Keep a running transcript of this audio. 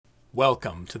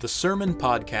Welcome to the Sermon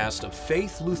Podcast of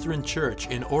Faith Lutheran Church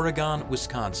in Oregon,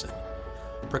 Wisconsin,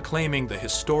 proclaiming the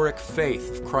historic faith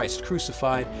of Christ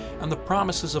crucified and the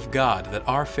promises of God that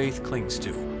our faith clings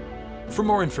to. For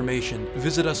more information,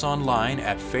 visit us online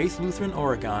at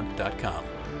faithlutheranoregon.com.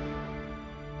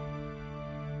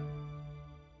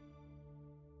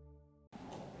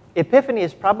 Epiphany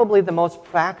is probably the most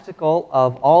practical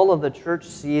of all of the church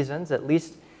seasons, at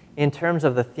least in terms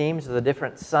of the themes of the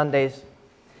different Sundays.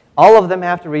 All of them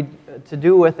have to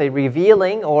do with a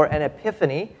revealing or an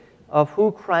epiphany of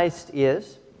who Christ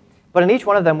is. But in each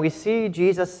one of them, we see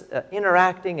Jesus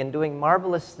interacting and doing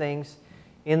marvelous things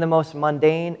in the most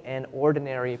mundane and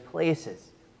ordinary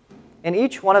places. And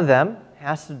each one of them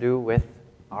has to do with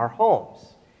our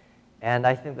homes. And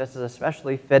I think this is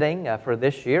especially fitting for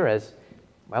this year as,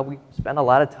 well, we spend a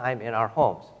lot of time in our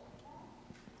homes.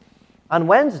 On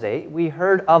Wednesday, we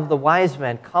heard of the wise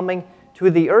men coming to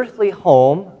the earthly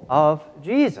home of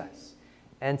Jesus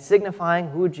and signifying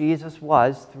who Jesus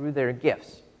was through their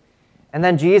gifts. And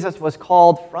then Jesus was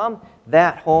called from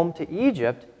that home to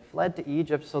Egypt, fled to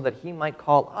Egypt so that he might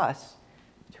call us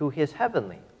to his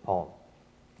heavenly home.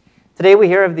 Today we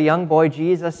hear of the young boy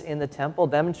Jesus in the temple,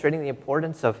 demonstrating the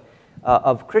importance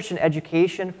of Christian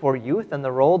education for youth and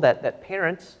the role that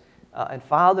parents and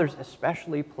fathers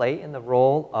especially play in the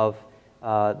role of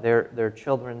their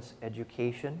children's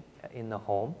education in the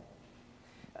home.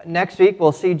 Next week,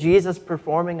 we'll see Jesus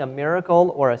performing a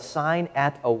miracle or a sign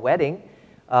at a wedding,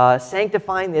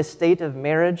 sanctifying the estate of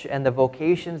marriage and the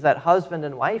vocations that husband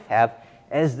and wife have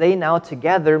as they now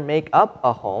together make up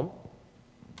a home.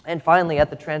 And finally,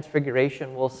 at the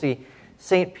Transfiguration, we'll see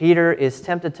St. Peter is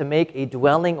tempted to make a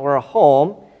dwelling or a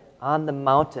home on the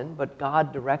mountain, but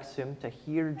God directs him to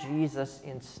hear Jesus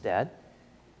instead.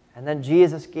 And then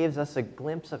Jesus gives us a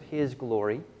glimpse of his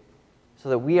glory so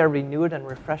that we are renewed and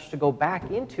refreshed to go back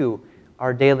into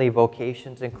our daily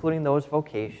vocations, including those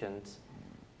vocations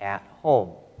at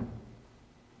home.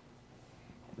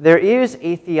 There is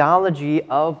a theology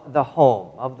of the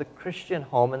home, of the Christian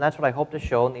home, and that's what I hope to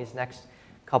show in these next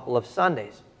couple of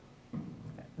Sundays.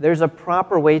 There's a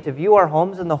proper way to view our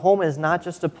homes, and the home is not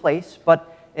just a place,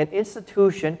 but an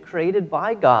institution created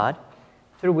by God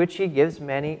through which he gives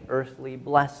many earthly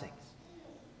blessings.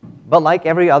 But like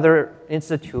every other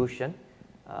institution,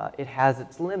 it has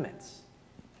its limits.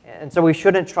 And so we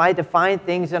shouldn't try to find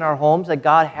things in our homes that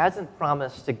God hasn't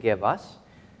promised to give us.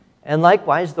 And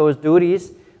likewise, those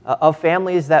duties of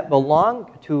families that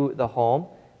belong to the home,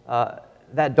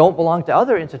 that don't belong to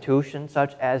other institutions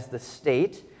such as the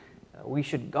state, we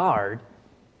should guard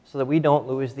so that we don't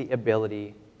lose the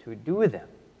ability to do them.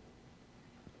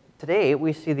 Today,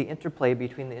 we see the interplay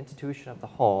between the institution of the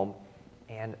home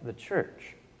and the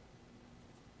church.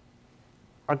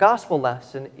 Our gospel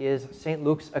lesson is St.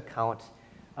 Luke's account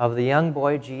of the young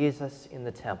boy Jesus in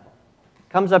the temple. It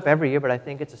comes up every year, but I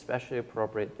think it's especially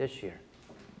appropriate this year.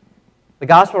 The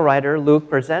gospel writer, Luke,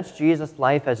 presents Jesus'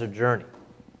 life as a journey,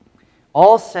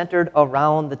 all centered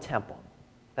around the temple.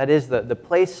 That is, the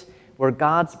place where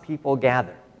God's people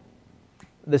gather.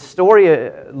 The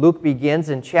story, Luke begins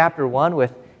in chapter 1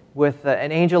 with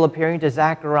an angel appearing to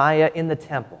Zechariah in the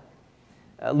temple.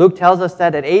 Luke tells us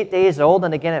that at 8 days old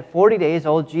and again at 40 days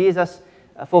old, Jesus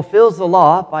fulfills the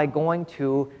law by going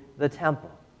to the temple.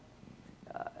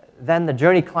 Then the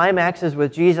journey climaxes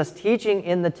with Jesus teaching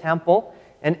in the temple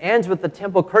and ends with the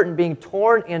temple curtain being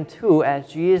torn in two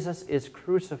as Jesus is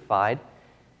crucified.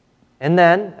 And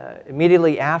then,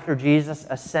 immediately after Jesus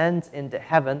ascends into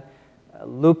heaven,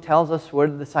 Luke tells us where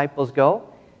the disciples go.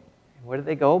 And where do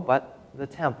they go but the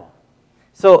temple?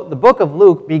 So the book of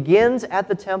Luke begins at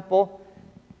the temple,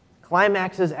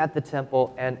 climaxes at the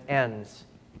temple, and ends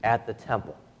at the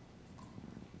temple.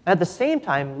 At the same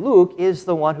time, Luke is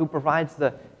the one who provides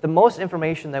the most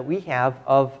information that we have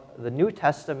of the New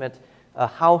Testament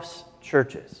house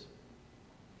churches.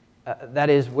 That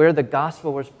is where the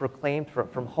gospel was proclaimed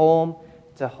from home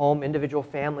to home, individual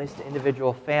families to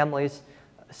individual families,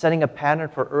 setting a pattern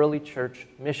for early church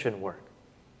mission work.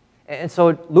 And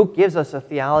so Luke gives us a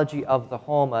theology of the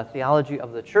home, a theology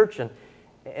of the church,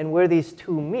 and where these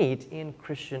two meet in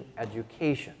Christian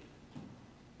education.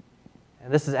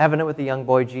 And this is evident with the young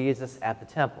boy Jesus at the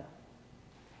temple.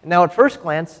 Now, at first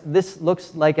glance, this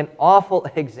looks like an awful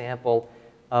example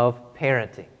of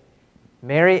parenting.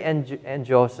 Mary and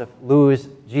Joseph lose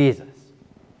Jesus.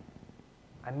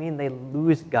 I mean, they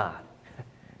lose God.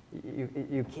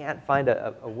 You can't find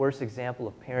a worse example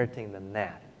of parenting than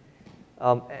that.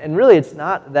 And really, it's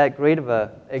not that great of an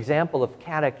example of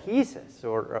catechesis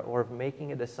or of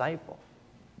making a disciple.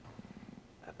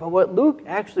 But what Luke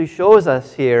actually shows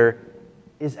us here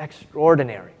is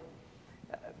extraordinary.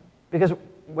 Because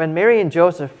when Mary and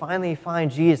Joseph finally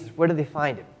find Jesus, where do they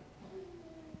find him?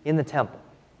 In the temple.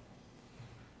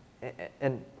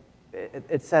 And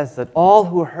it says that all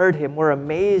who heard him were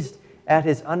amazed at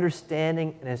his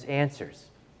understanding and his answers.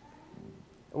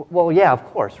 Well, yeah, of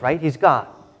course, right? He's God.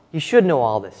 He should know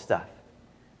all this stuff.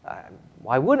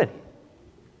 Why wouldn't he?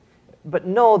 But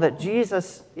know that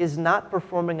Jesus is not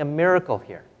performing a miracle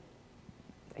here.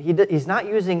 He's not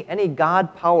using any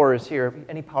God powers here,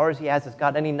 any powers he has as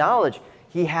God, any knowledge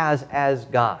he has as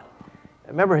God.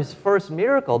 Remember, his first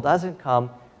miracle doesn't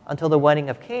come until the wedding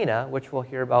of Cana, which we'll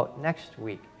hear about next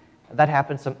week. That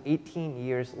happened some 18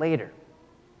 years later.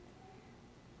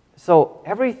 So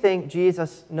everything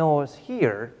Jesus knows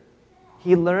here,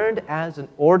 he learned as an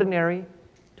ordinary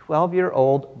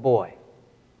 12-year-old boy,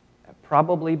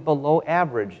 probably below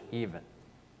average even,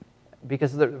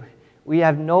 because we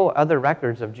have no other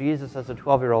records of Jesus as a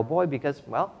 12-year-old boy because,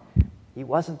 well, he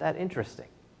wasn't that interesting.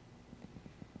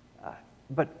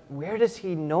 But where does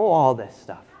he know all this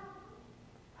stuff?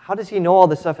 How does he know all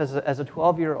this stuff as a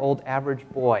 12-year-old average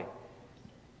boy?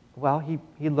 Well,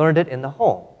 he learned it in the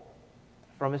home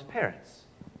from his parents,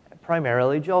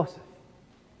 primarily Joseph.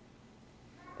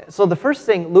 So the first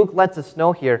thing Luke lets us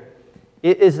know here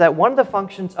is that one of the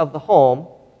functions of the home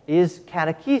is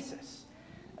catechesis,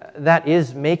 that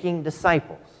is, making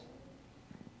disciples.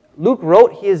 Luke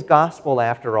wrote his gospel,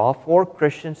 after all, for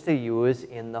Christians to use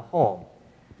in the home,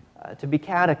 to be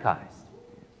catechized.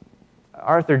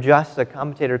 Arthur Just, a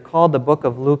commentator, called the book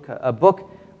of Luke a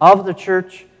book of the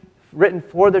church, written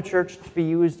for the church, to be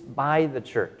used by the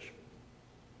church.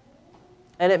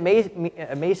 And it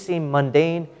may seem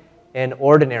mundane and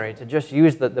ordinary to just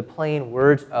use the plain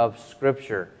words of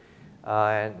Scripture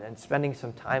and spending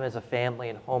some time as a family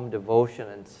in home devotion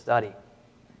and study.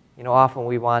 You know, often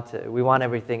we want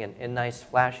everything in nice,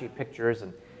 flashy pictures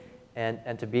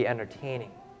and to be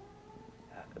entertaining.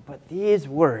 But these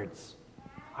words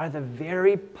are the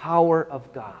very power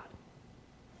of God.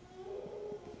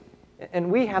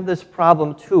 And we have this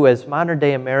problem, too, as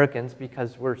modern-day Americans,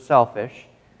 because we're selfish,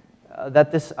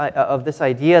 this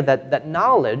idea that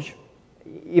knowledge,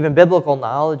 even biblical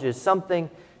knowledge, is something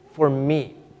for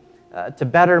me, to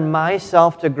better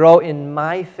myself, to grow in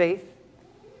my faith.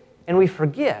 And we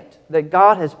forget that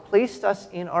God has placed us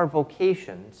in our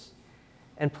vocations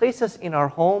and placed us in our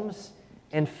homes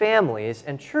and families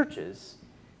and churches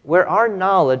where our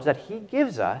knowledge that he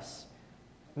gives us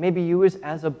may be used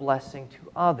as a blessing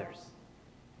to others.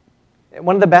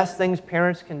 One of the best things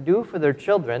parents can do for their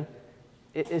children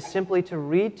is simply to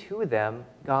read to them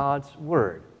God's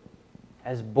Word,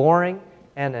 as boring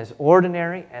and as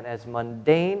ordinary and as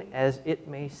mundane as it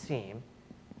may seem,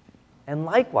 and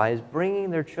likewise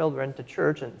bringing their children to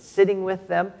church and sitting with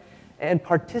them and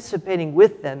participating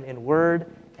with them in word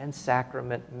and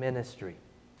sacrament ministry.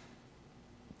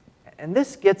 And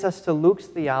this gets us to Luke's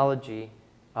theology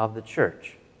of the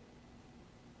church.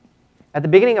 At the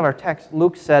beginning of our text,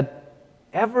 Luke said,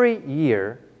 every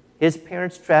year his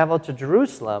parents traveled to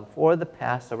Jerusalem for the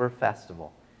Passover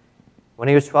festival. When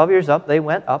he was 12 years old, they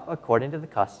went up according to the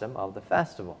custom of the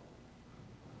festival.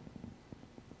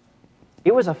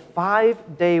 It was a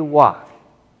 5-day walk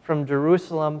from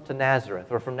Jerusalem to Nazareth,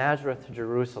 or from Nazareth to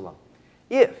Jerusalem,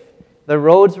 if the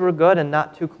roads were good and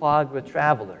not too clogged with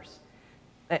travelers.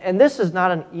 And this is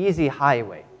not an easy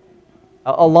highway.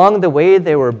 Along the way,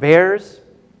 there were bears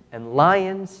and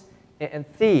lions and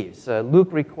thieves. Luke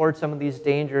records some of these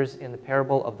dangers in the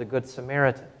parable of the Good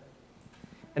Samaritan.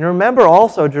 And remember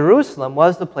also, Jerusalem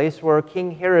was the place where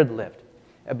King Herod lived.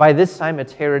 By this time,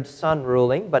 it's Herod's son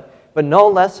ruling, but no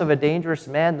less of a dangerous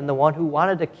man than the one who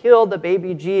wanted to kill the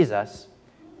baby Jesus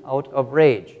out of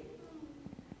rage.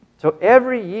 So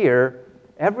every year,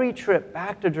 every trip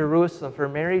back to Jerusalem for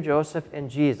Mary, Joseph, and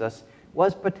Jesus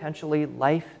was potentially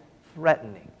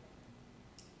life-threatening.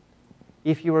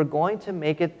 If you were going to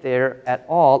make it there at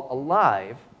all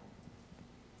alive,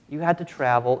 you had to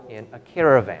travel in a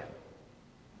caravan.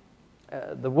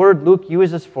 The word Luke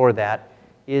uses for that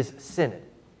is synod.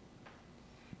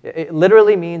 It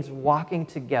literally means walking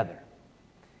together.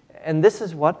 And this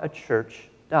is what a church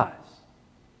does.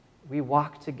 We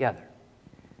walk together.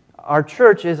 Our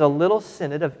church is a little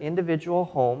synod of individual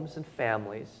homes and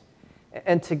families,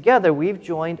 and together we've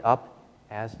joined up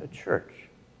as a church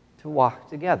to walk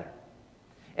together.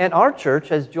 And our church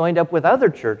has joined up with other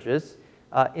churches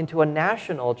into a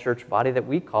national church body that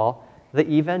we call the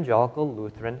Evangelical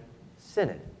Lutheran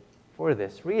Synod for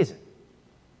this reason.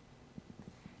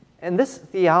 And this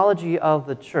theology of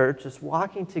the church, this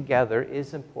walking together,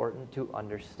 is important to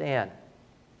understand.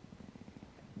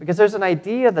 Because there's an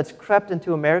idea that's crept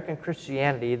into American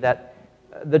Christianity that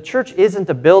the church isn't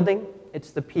a building, it's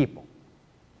the people.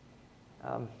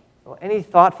 Any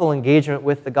thoughtful engagement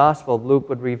with the Gospel of Luke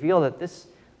would reveal that this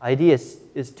idea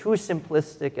is too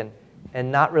simplistic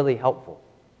and not really helpful.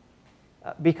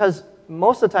 Because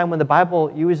most of the time when the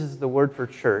Bible uses the word for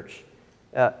church,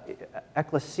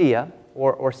 ecclesia,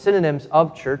 or synonyms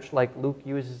of church, like Luke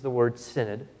uses the word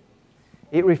synod,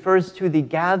 it refers to the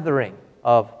gathering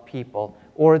of people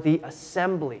or the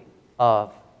assembly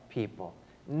of people,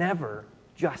 never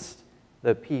just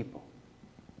the people.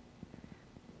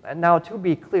 And now, to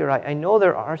be clear, I know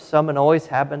there are some, and always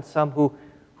have been some,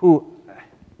 who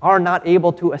are not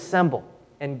able to assemble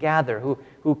and gather,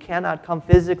 who cannot come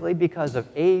physically because of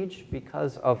age,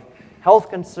 because of health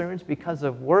concerns, because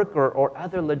of work, or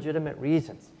other legitimate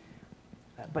reasons.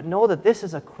 But know that this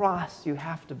is a cross you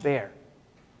have to bear.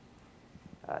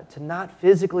 To not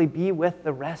physically be with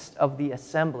the rest of the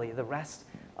assembly, the rest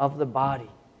of the body.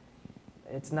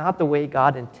 It's not the way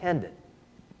God intended.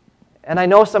 And I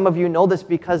know some of you know this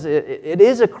because it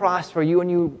is a cross for you,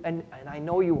 and I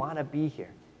know you want to be here.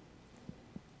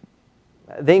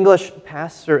 The English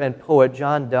pastor and poet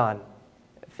John Donne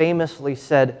famously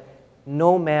said,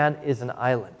 "No man is an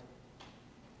island.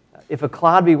 If a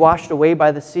cloud be washed away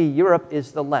by the sea, Europe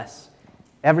is the less.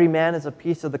 Every man is a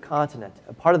piece of the continent,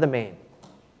 a part of the main.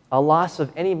 A loss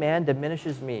of any man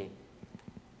diminishes me.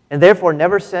 And therefore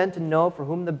never send to know for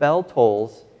whom the bell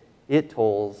tolls, it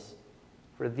tolls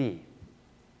for thee."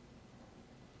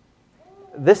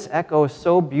 This echoes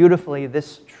so beautifully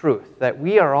this truth that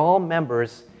we are all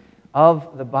members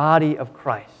of the body of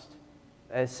Christ,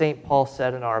 as St. Paul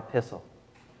said in our epistle.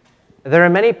 There are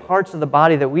many parts of the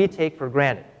body that we take for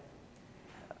granted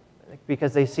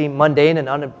because they seem mundane and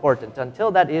unimportant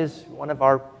until that is one of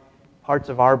our parts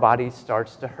of our body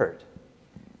starts to hurt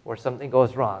or something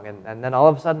goes wrong, and then all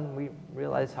of a sudden we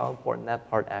realize how important that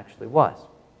part actually was.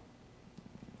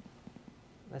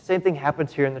 The same thing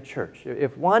happens here in the church.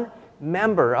 If one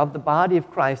member of the body of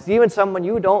Christ, even someone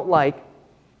you don't like,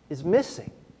 is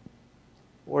missing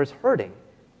or is hurting,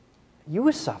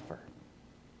 you suffer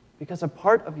because a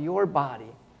part of your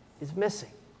body is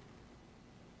missing.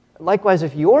 Likewise,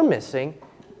 if you're missing,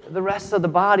 the rest of the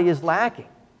body is lacking.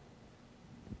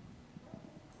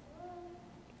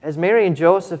 As Mary and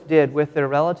Joseph did with their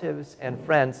relatives and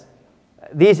friends,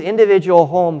 these individual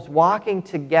homes walking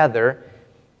together,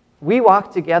 we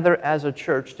walk together as a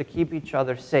church to keep each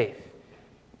other safe.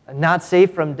 Not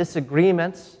safe from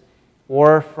disagreements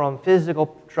or from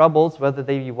physical troubles, whether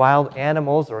they be wild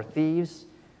animals or thieves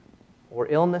or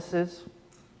illnesses,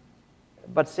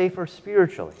 but safer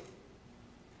spiritually.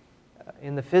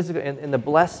 In the physical, in the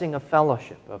blessing of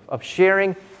fellowship, of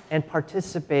sharing and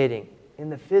participating in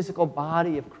the physical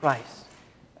body of Christ,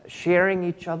 sharing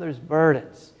each other's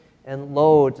burdens and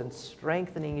loads and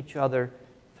strengthening each other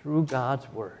through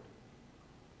God's Word.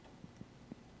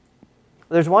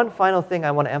 There's one final thing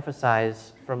I want to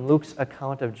emphasize from Luke's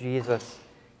account of Jesus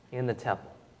in the temple.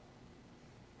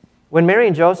 When Mary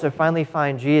and Joseph finally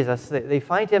find Jesus, they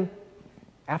find him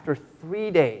after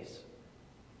 3 days.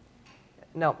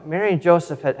 Now, Mary and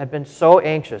Joseph had been so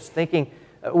anxious, thinking,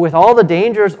 with all the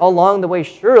dangers along the way,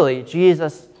 surely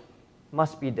Jesus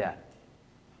must be dead.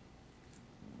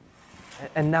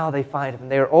 And now they find him.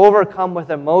 They are overcome with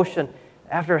emotion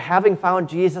after having found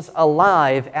Jesus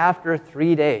alive after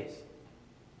 3 days.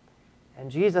 And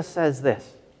Jesus says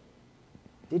this,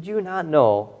 "Did you not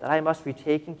know that I must be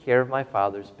taking care of my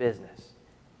Father's business?"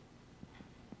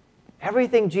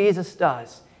 Everything Jesus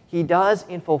does, he does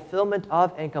in fulfillment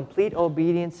of and complete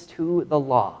obedience to the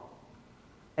law,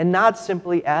 and not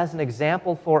simply as an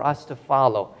example for us to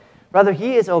follow. Rather,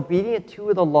 he is obedient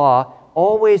to the law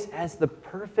always as the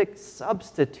perfect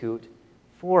substitute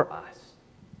for us.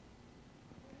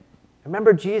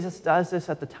 Remember, Jesus does this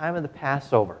at the time of the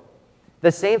Passover,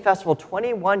 the same festival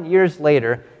 21 years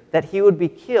later, that he would be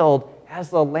killed as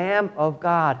the Lamb of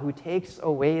God who takes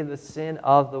away the sin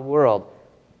of the world,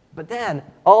 but then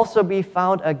also be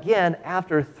found again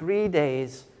after 3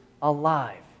 days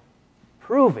alive,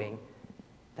 proving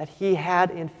that he had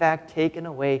in fact taken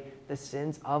away the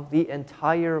sins of the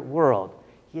entire world.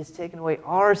 He has taken away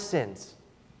our sins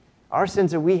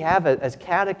that we have as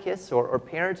catechists or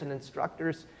parents and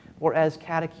instructors, or as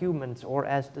catechumens or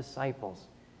as disciples.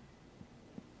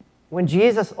 When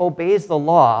Jesus obeys the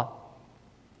law,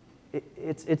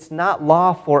 it's not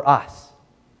law for us.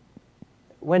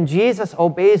 When Jesus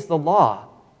obeys the law,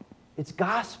 it's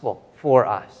gospel for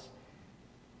us.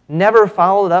 Never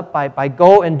followed up by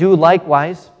go and do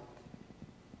likewise,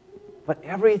 but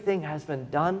everything has been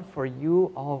done for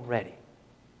you already.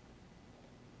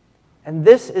 And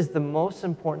this is the most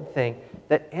important thing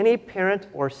that any parent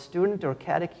or student or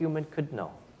catechumen could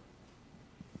know.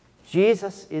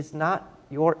 Jesus is not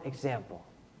your example.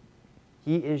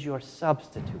 He is your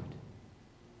substitute.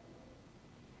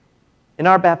 In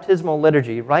our baptismal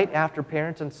liturgy, right after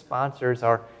parents and sponsors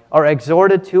are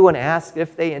exhorted to and asked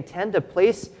if they intend to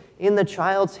place in the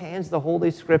child's hands the Holy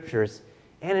Scriptures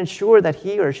and ensure that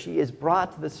he or she is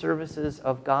brought to the services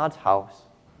of God's house,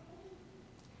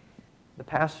 the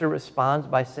pastor responds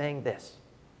by saying this: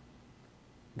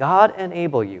 God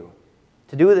enable you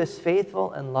to do this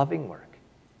faithful and loving work.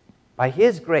 By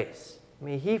His grace,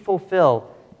 may He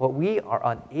fulfill what we are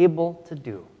unable to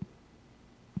do.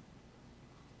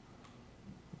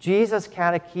 Jesus'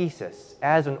 catechesis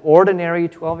as an ordinary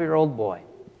 12-year-old boy,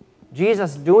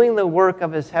 Jesus doing the work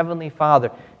of His Heavenly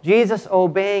Father, Jesus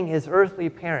obeying His earthly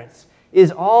parents,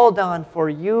 is all done for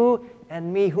you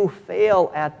and me who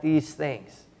fail at these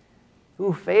things,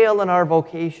 who fail in our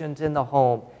vocations in the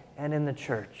home and in the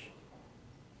church.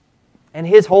 And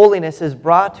His holiness is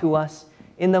brought to us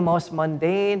in the most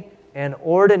mundane and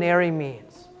ordinary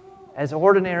means, as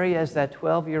ordinary as that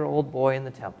 12-year-old boy in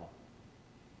the temple.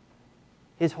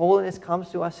 His holiness comes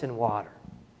to us in water,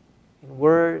 in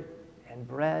word and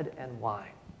bread and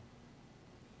wine.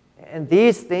 And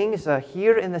these things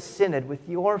here in the synod with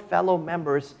your fellow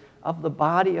members of the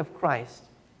body of Christ,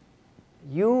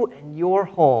 you and your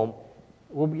home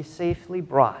will be safely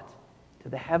brought to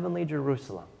the heavenly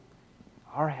Jerusalem,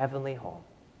 our heavenly home.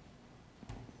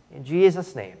 In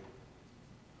Jesus' name,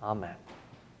 amen.